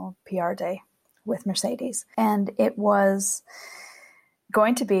final PR day with Mercedes. And it was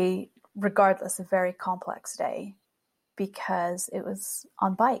going to be, regardless, a very complex day because it was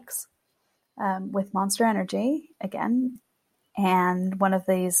on bikes with Monster Energy again, and one of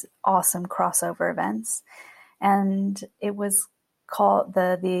these awesome crossover events. And it was called,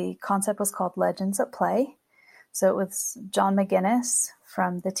 the concept was called Legends at Play. So it was John McGuinness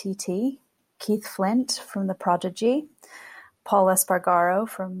from the TT, Keith Flint from the Prodigy, Paul Espargaro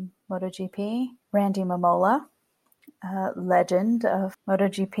from MotoGP, Randy Mamola, legend of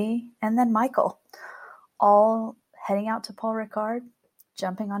MotoGP, and then Michael, all heading out to Paul Ricard,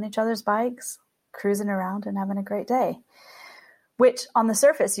 jumping on each other's bikes, cruising around and having a great day. Which on the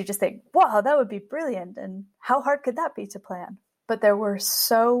surface, you just think, wow, that would be brilliant. And how hard could that be to plan? But there were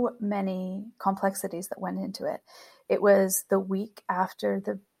so many complexities that went into it. It was the week after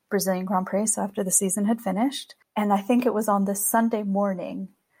the Brazilian Grand Prix, so after the season had finished. And I think it was on the Sunday morning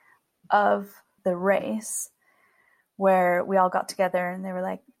of the race where we all got together and they were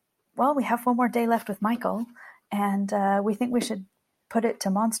like, well, we have one more day left with Michael, and we think we should put it to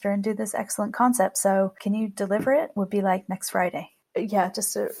Monster and do this excellent concept. So can you deliver it? Would be like next Friday. Yeah,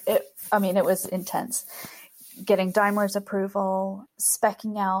 it was intense. Getting Daimler's approval,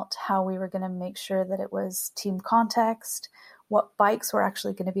 speccing out how we were going to make sure that it was team context, what bikes were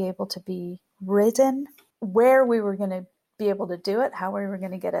actually going to be able to be ridden, where we were going to be able to do it, how we were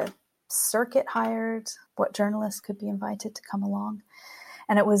going to get a circuit hired, what journalists could be invited to come along.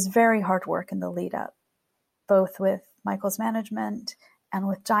 And it was very hard work in the lead up, both with Michael's management and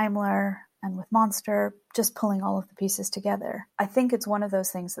with Daimler and with Monster, just pulling all of the pieces together. I think it's one of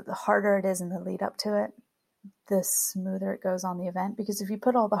those things that the harder it is in the lead up to it, the smoother it goes on the event. Because if you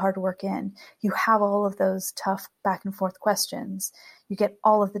put all the hard work in, you have all of those tough back and forth questions, you get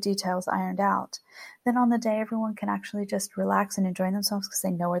all of the details ironed out. Then on the day, everyone can actually just relax and enjoy themselves because they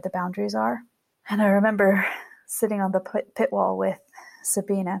know where the boundaries are. And I remember sitting on the pit wall with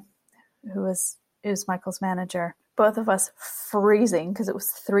Sabina, who was Michael's manager, both of us freezing because it was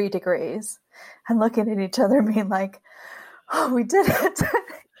 3 degrees, and looking at each other being like, oh, we did it.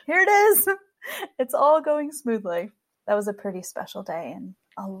 Here it is. It's all going smoothly. That was a pretty special day in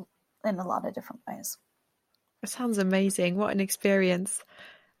a lot of different ways. It sounds amazing. What an experience.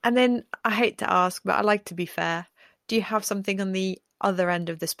 And then I hate to ask, but I like to be fair. Do you have something on the other end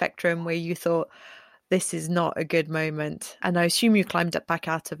of the spectrum where you thought, this is not a good moment? And I assume you climbed up back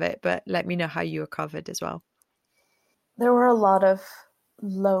out of it, but let me know how you recovered as well. There were a lot of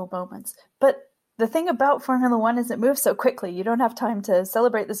low moments. But the thing about Formula One is it moves so quickly. You don't have time to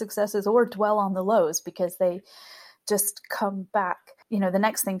celebrate the successes or dwell on the lows because they just come back. You know, the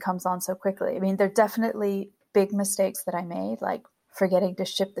next thing comes on so quickly. I mean, there are definitely big mistakes that I made, like forgetting to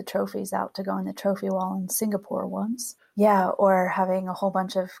ship the trophies out to go on the trophy wall in Singapore once. Yeah, or having a whole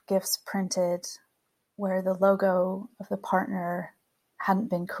bunch of gifts printed where the logo of the partner hadn't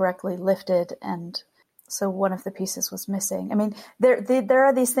been correctly lifted, and so one of the pieces was missing. I mean, there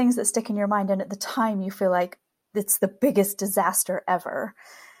are these things that stick in your mind, and at the time you feel like it's the biggest disaster ever.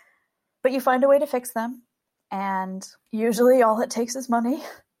 But you find a way to fix them, and usually all it takes is money.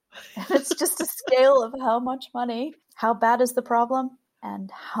 And it's just a scale of how much money, how bad is the problem, and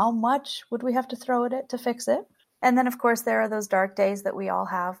how much would we have to throw at it to fix it. And then, of course, there are those dark days that we all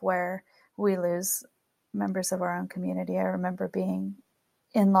have where we lose members of our own community. I remember being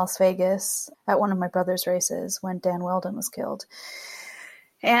in Las Vegas at one of my brother's races when Dan Weldon was killed.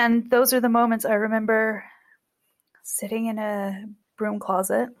 And those are the moments I remember sitting in a broom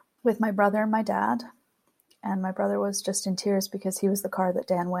closet with my brother and my dad. And my brother was just in tears because he was the car that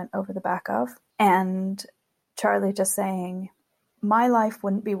Dan went over the back of. And Charlie just saying, my life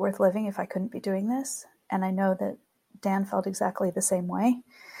wouldn't be worth living if I couldn't be doing this. And I know that Dan felt exactly the same way.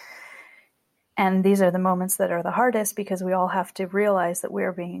 And these are the moments that are the hardest because we all have to realize that we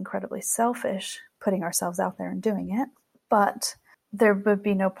are being incredibly selfish, putting ourselves out there and doing it. But there would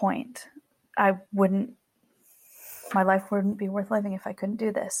be no point. My life wouldn't be worth living if I couldn't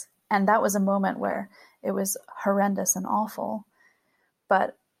do this. And that was a moment where it was horrendous and awful.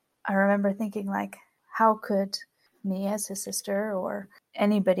 But I remember thinking, like, how could me as his sister or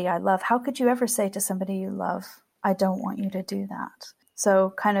anybody I love, how could you ever say to somebody you love, I don't want you to do that?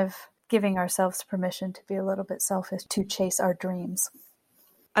 So kind of giving ourselves permission to be a little bit selfish, to chase our dreams.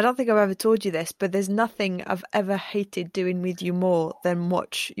 I don't think I've ever told you this, but there's nothing I've ever hated doing with you more than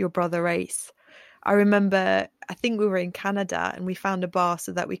watch your brother race. I remember, I think we were in Canada and we found a bar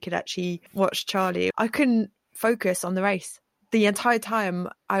so that we could actually watch Charlie. I couldn't focus on the race. The entire time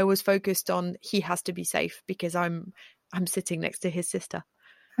I was focused on he has to be safe because I'm sitting next to his sister.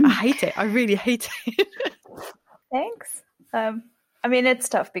 I hate it. I really hate it. Thanks. I mean, it's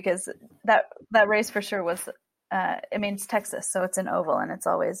tough because that race for sure was, it's Texas, so it's an oval and it's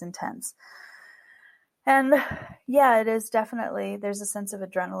always intense. And yeah, it is definitely, there's a sense of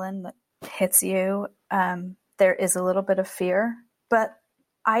adrenaline that hits you. There is a little bit of fear, but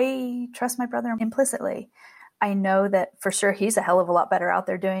I trust my brother implicitly. I know that for sure he's a hell of a lot better out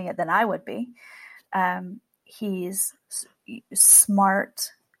there doing it than I would be. He's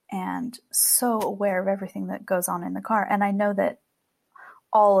smart and so aware of everything that goes on in the car. And I know that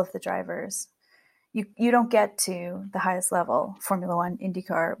all of the drivers, you don't get to the highest level, Formula One,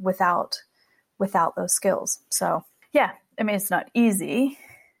 IndyCar, without those skills. So yeah, I mean, it's not easy,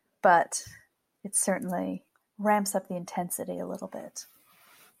 but it certainly ramps up the intensity a little bit.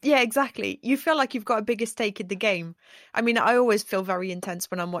 Yeah, exactly. You feel like you've got a bigger stake in the game. I mean, I always feel very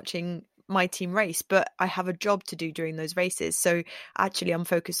intense when I'm watching my team race, but I have a job to do during those races. So actually I'm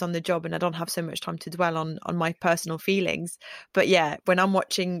focused on the job and I don't have so much time to dwell on my personal feelings. But yeah, when I'm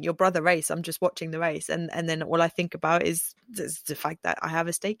watching your brother race, I'm just watching the race. And then all I think about is the fact that I have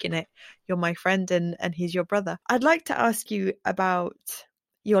a stake in it. You're my friend and he's your brother. I'd like to ask you about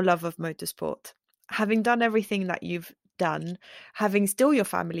your love of motorsport. Having done everything that you've done, having still your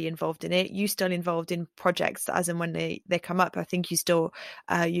family involved in it, you still involved in projects as and when they come up. I think you still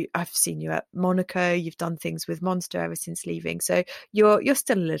I've seen you at Monaco, you've done things with Monster ever since leaving, so you're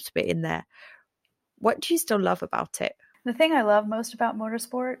still a little bit in there. What do you still love about it? The thing I love most about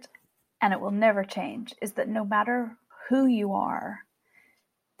motorsport, and it will never change, is that no matter who you are,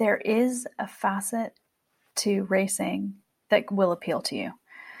 there is a facet to racing that will appeal to you.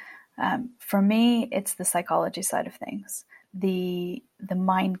 For me, it's the psychology side of things, the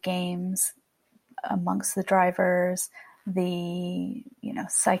mind games amongst the drivers, the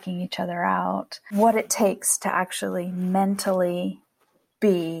psyching each other out, what it takes to actually mentally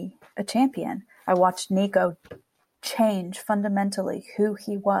be a champion. I watched Nico change fundamentally who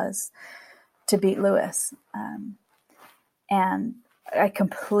he was to beat Lewis, and I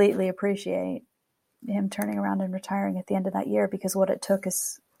completely appreciate him turning around and retiring at the end of that year, because what it took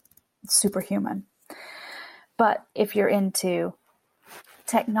is superhuman. But if you're into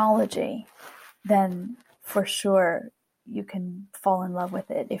technology, then for sure you can fall in love with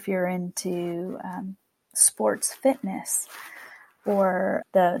it. If you're into sports fitness, or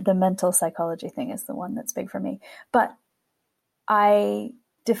the mental psychology thing is the one that's big for me. But I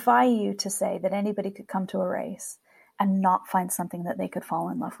defy you to say that anybody could come to a race and not find something that they could fall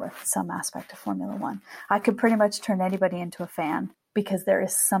in love with, some aspect of Formula One. I could pretty much turn anybody into a fan because there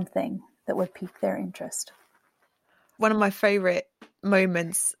is something that would pique their interest. One of my favorite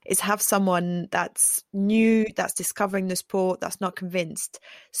moments is have someone that's new, that's discovering the sport, that's not convinced,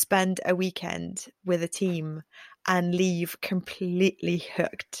 spend a weekend with a team and leave completely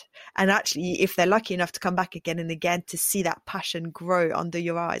hooked. And actually, if they're lucky enough to come back again and again, to see that passion grow under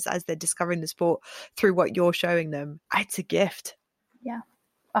your eyes as they're discovering the sport through what you're showing them, it's a gift. Yeah,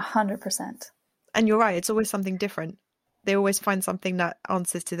 100%. And you're right, it's always something different. They always find something that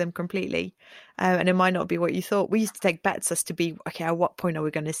answers to them completely. And it might not be what you thought. We used to take bets as to be, okay, at what point are we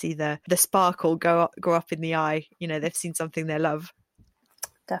going to see the sparkle go up in the eye? You know, they've seen something they love.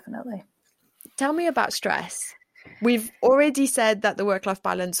 Definitely. Tell me about stress. We've already said that the work-life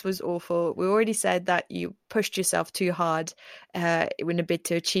balance was awful. We already said that you pushed yourself too hard in a bid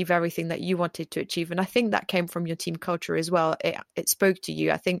to achieve everything that you wanted to achieve. And I think that came from your team culture as well. It spoke to you.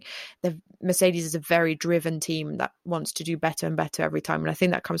 I think the Mercedes is a very driven team that wants to do better and better every time. And I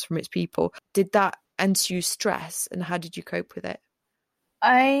think that comes from its people. Did that ensue stress, and how did you cope with it?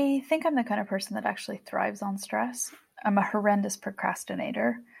 I think I'm the kind of person that actually thrives on stress. I'm a horrendous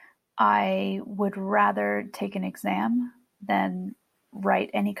procrastinator. I would rather take an exam than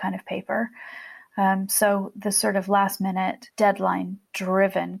write any kind of paper. So the sort of last minute deadline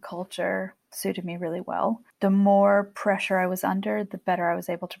driven culture suited me really well. The more pressure I was under, the better I was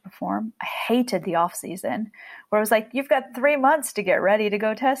able to perform. I hated the off season where I was like, you've got 3 months to get ready to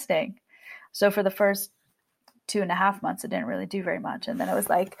go testing. So for the first 2.5 months, I didn't really do very much. And then I was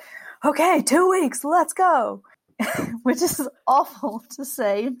like, okay, 2 weeks, let's go. Which is awful to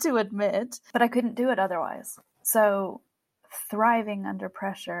say, to admit, but I couldn't do it otherwise. So thriving under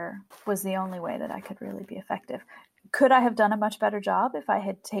pressure was the only way that I could really be effective. Could I have done a much better job if I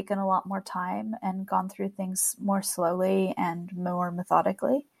had taken a lot more time and gone through things more slowly and more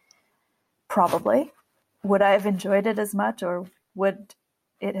methodically? Probably. Would I have enjoyed it as much, or would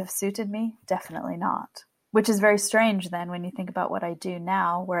it have suited me? Definitely not. Which is very strange then when you think about what I do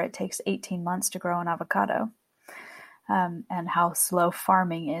now, where it takes 18 months to grow an avocado. And how slow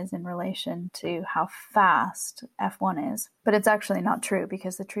farming is in relation to how fast F1 is. But it's actually not true,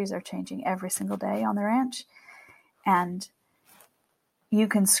 because the trees are changing every single day on the ranch. And you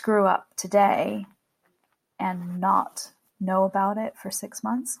can screw up today and not know about it for 6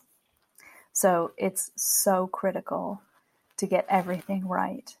 months. So it's so critical to get everything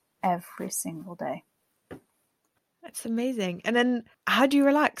right every single day. That's amazing. And then how do you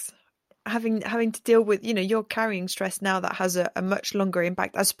relax? Having to deal with, you're carrying stress now that has a much longer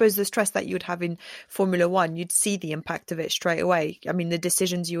impact. I suppose the stress that you would have in Formula One, you'd see the impact of it straight away. I mean, the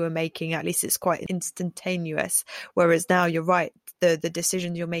decisions you were making, at least it's quite instantaneous. Whereas now, you're right, the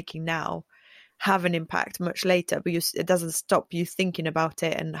decisions you're making now have an impact much later, but it doesn't stop you thinking about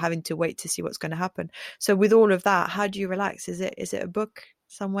it and having to wait to see what's going to happen. So with all of that, how do you relax? Is it a book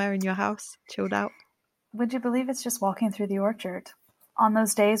somewhere in your house, chilled out? Would you believe it's just walking through the orchard? On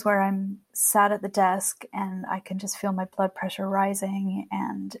those days where I'm sat at the desk and I can just feel my blood pressure rising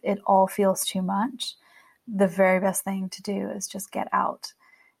and it all feels too much, the very best thing to do is just get out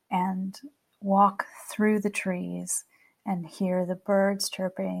and walk through the trees and hear the birds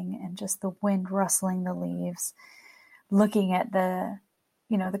chirping and just the wind rustling the leaves, looking at the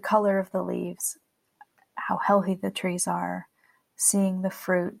color of the leaves, how healthy the trees are, seeing the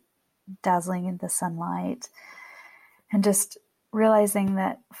fruit dazzling in the sunlight, and just realizing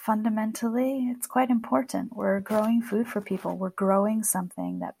that fundamentally it's quite important. We're growing food for people. We're growing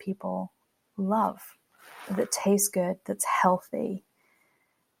something that people love, that tastes good, that's healthy.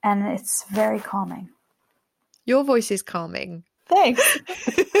 And it's very calming. Your voice is calming. Thanks.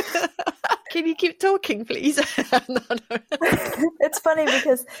 Can you keep talking, please? No. It's funny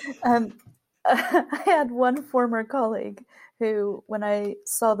because I had one former colleague who, when I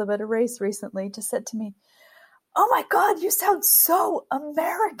saw them at a race recently, just said to me, "Oh my God, you sound so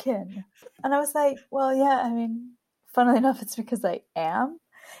American." And I was like, well, yeah, I mean, funnily enough, it's because I am.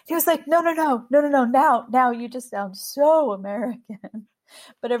 He was like, no, now you just sound so American.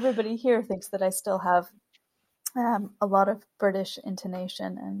 But everybody here thinks that I still have a lot of British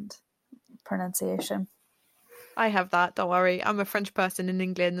intonation and pronunciation. I have that, don't worry. I'm a French person in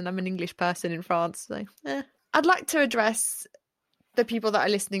England and I'm an English person in France. So, I'd like to address the people that are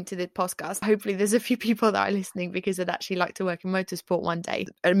listening to this podcast, hopefully there's a few people that are listening because they'd actually like to work in motorsport one day.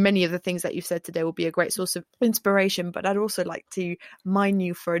 And many of the things that you've said today will be a great source of inspiration, but I'd also like to mine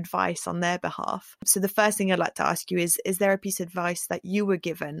you for advice on their behalf. So the first thing I'd like to ask you is there a piece of advice that you were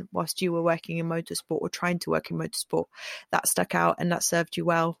given whilst you were working in motorsport or trying to work in motorsport that stuck out and that served you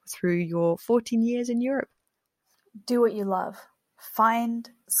well through your 14 years in Europe? Do what you love. Find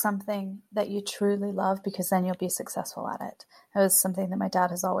something that you truly love, because then you'll be successful at it. That was something that my dad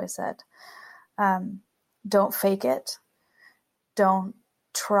has always said. Don't fake it. Don't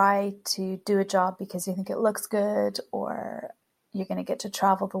try to do a job because you think it looks good or you're going to get to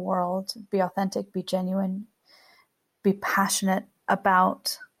travel the world. Be authentic, be genuine, be passionate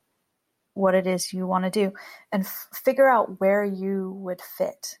about what it is you want to do, and figure out where you would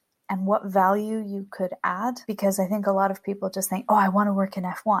fit and what value you could add. Because I think a lot of people just think, oh, I want to work in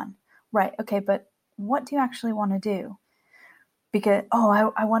F1. Right. Okay. But what do you actually want to do? Because,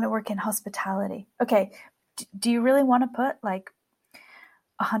 oh, I want to work in hospitality. Okay. Do you really want to put like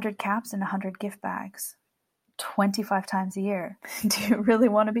 100 caps and 100 gift bags 25 times a year? Do you really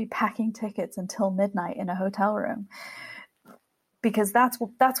want to be packing tickets until midnight in a hotel room? Because that's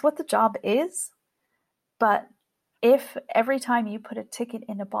what the job is. But if every time you put a ticket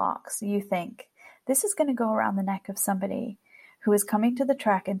in a box, you think, this is going to go around the neck of somebody who is coming to the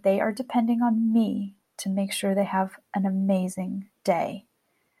track and they are depending on me to make sure they have an amazing day.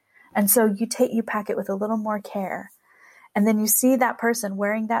 And so you pack it with a little more care. And then you see that person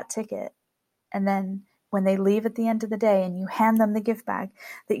wearing that ticket. And then when they leave at the end of the day and you hand them the gift bag,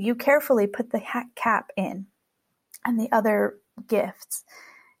 that you carefully put the hat cap in and the other gifts,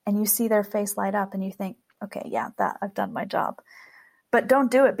 and you see their face light up and you think, okay, yeah, that I've done my job. But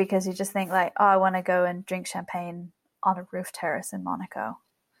don't do it because you just think like, oh, I want to go and drink champagne on a roof terrace in Monaco,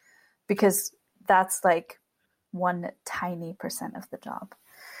 because that's like 1 tiny % of the job.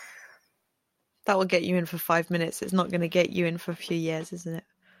 That will get you in for 5 minutes. It's not going to get you in for a few years, isn't it?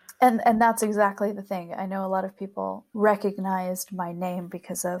 And that's exactly the thing. I know a lot of people recognized my name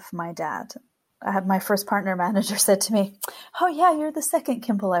because of my dad. I had my first partner manager said to me, oh yeah, you're the second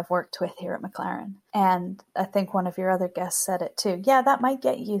Kimball I've worked with here at McLaren. And I think one of your other guests said it too. Yeah, that might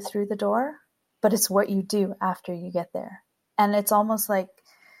get you through the door, but it's what you do after you get there. And it's almost like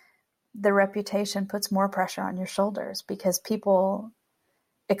the reputation puts more pressure on your shoulders because people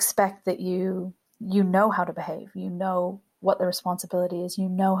expect that you know how to behave. You know what the responsibility is. You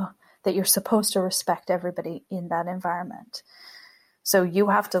know that you're supposed to respect everybody in that environment. So you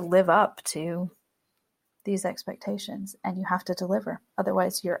have to live up to these expectations and you have to deliver.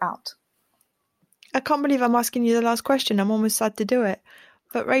 Otherwise, you're out. I can't believe I'm asking you the last question. I'm almost sad to do it.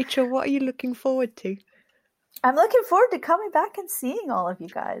 But Rachel, what are you looking forward to? I'm looking forward to coming back and seeing all of you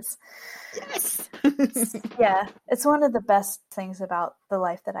guys. Yes. Yeah, it's one of the best things about the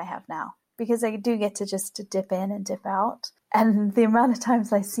life that I have now, because I do get to just dip in and dip out. And the amount of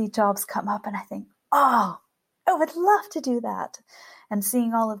times I see jobs come up and I think, oh, I would love to do that. And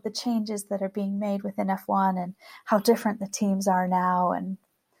seeing all of the changes that are being made within F1 and how different the teams are now. And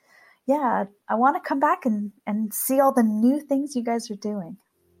yeah, I want to come back and see all the new things you guys are doing.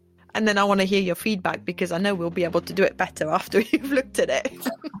 And then I want to hear your feedback because I know we'll be able to do it better after you've looked at it.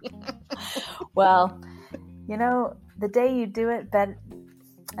 Well, you know, the day you do it better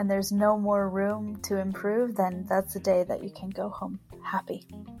and there's no more room to improve, then that's the day that you can go home happy.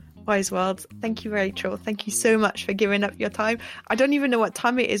 Wise words. Thank you, Rachel. Thank you so much for giving up your time. I don't even know what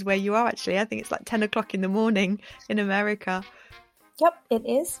time it is where you are, actually. I think it's like 10 o'clock in the morning in America. Yep, it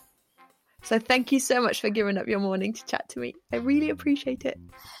is. So thank you so much for giving up your morning to chat to me. I really appreciate it.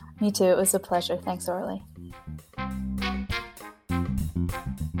 Me too. It was a pleasure. Thanks, Orly.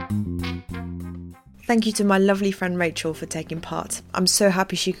 Thank you to my lovely friend Rachel for taking part. I'm so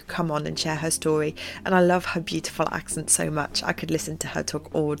happy she could come on and share her story, and I love her beautiful accent so much. I could listen to her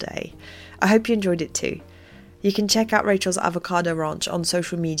talk all day. I hope you enjoyed it too. You can check out Rachel's avocado ranch on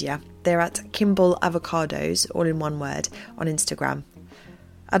social media. They're at Kimball Avocados, all in one word, on Instagram.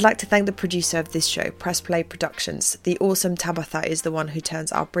 I'd like to thank the producer of this show, Press Play Productions. The awesome Tabitha is the one who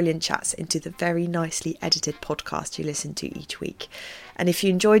turns our brilliant chats into the very nicely edited podcast you listen to each week. And if you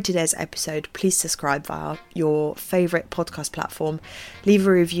enjoyed today's episode, please subscribe via your favourite podcast platform. Leave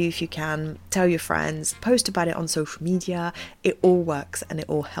a review if you can. Tell your friends. Post about it on social media. It all works and it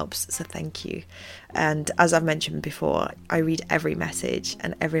all helps, so thank you. And as I've mentioned before, I read every message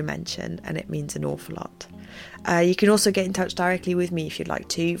and every mention, and it means an awful lot. You can also get in touch directly with me if you'd like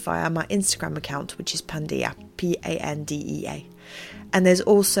to via my Instagram account, which is Pandea, Pandea. And there's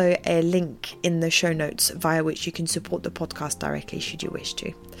also a link in the show notes via which you can support the podcast directly should you wish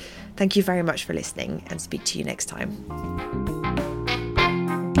to. Thank you very much for listening, and speak to you next time.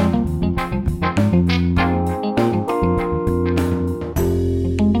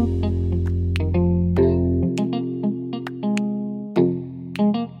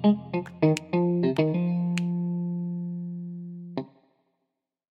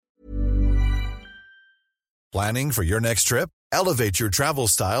 Planning for your next trip? Elevate your travel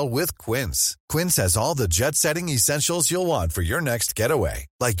style with Quince. Quince has all the jet-setting essentials you'll want for your next getaway,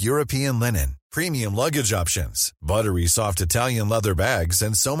 like European linen, premium luggage options, buttery soft Italian leather bags,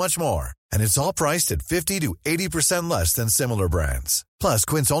 and so much more. And it's all priced at 50 to 80% less than similar brands. Plus,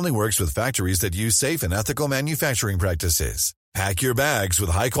 Quince only works with factories that use safe and ethical manufacturing practices. Pack your bags with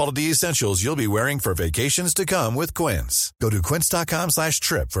high-quality essentials you'll be wearing for vacations to come with Quince. Go to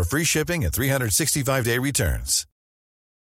quince.com/trip for free shipping and 365-day returns.